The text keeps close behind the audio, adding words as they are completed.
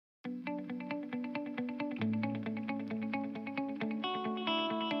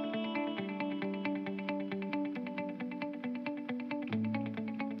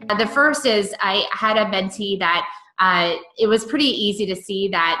The first is I had a mentee that it was pretty easy to see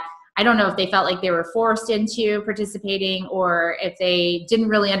that I don't know if they felt like they were forced into participating or if they didn't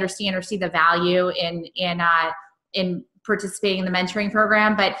really understand or see the value in participating in the mentoring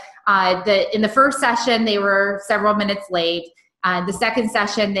program. But in the first session, they were several minutes late. The second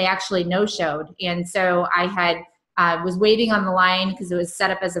session, they actually no-showed. And so I was waiting on the line because it was set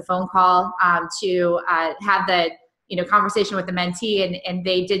up as a phone call to have the conversation with the mentee, and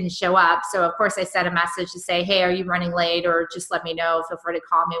they didn't show up. So of course I sent a message to say, hey, are you running late? Or just let me know, feel free to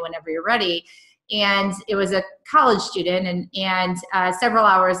call me whenever you're ready. And it was a college student, and several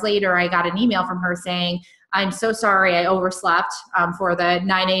hours later, I got an email from her saying, I'm so sorry, I overslept for the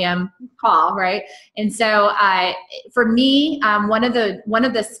 9 a.m. call, right? And so for me, one of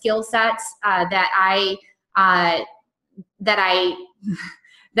the skill sets that I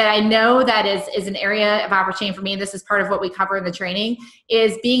know that is an area of opportunity for me, and this is part of what we cover in the training,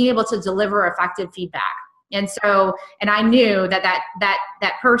 is being able to deliver effective feedback. And so, and I knew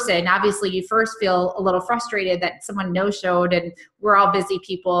that person, obviously you first feel a little frustrated that someone no-showed, and we're all busy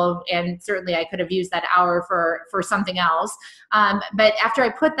people, and certainly I could have used that hour for something else. But after I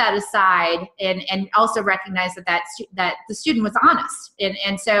put that aside and also recognized that the student was honest.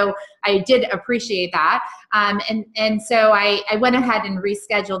 And so I did appreciate that. And so I went ahead and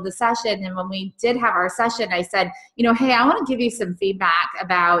rescheduled the session. And when we did have our session, I said, hey, I want to give you some feedback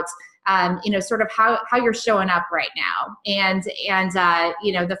about sort of how you're showing up right now. And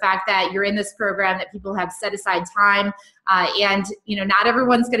the fact that you're in this program, that people have set aside time, and not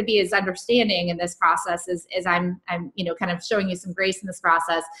everyone's going to be as understanding in this process as I'm kind of showing you some grace in this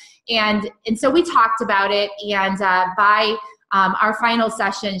process. And so we talked about it, and by our final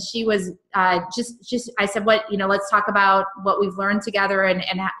session, she was just I said, let's talk about what we've learned together, and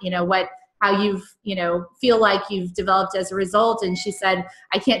how you've, feel like you've developed as a result. And she said,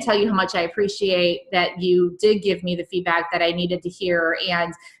 I can't tell you how much I appreciate that you did give me the feedback that I needed to hear.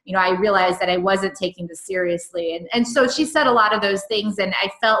 And, I realized that I wasn't taking this seriously. And so she said a lot of those things, and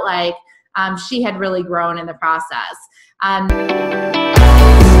I felt like she had really grown in the process.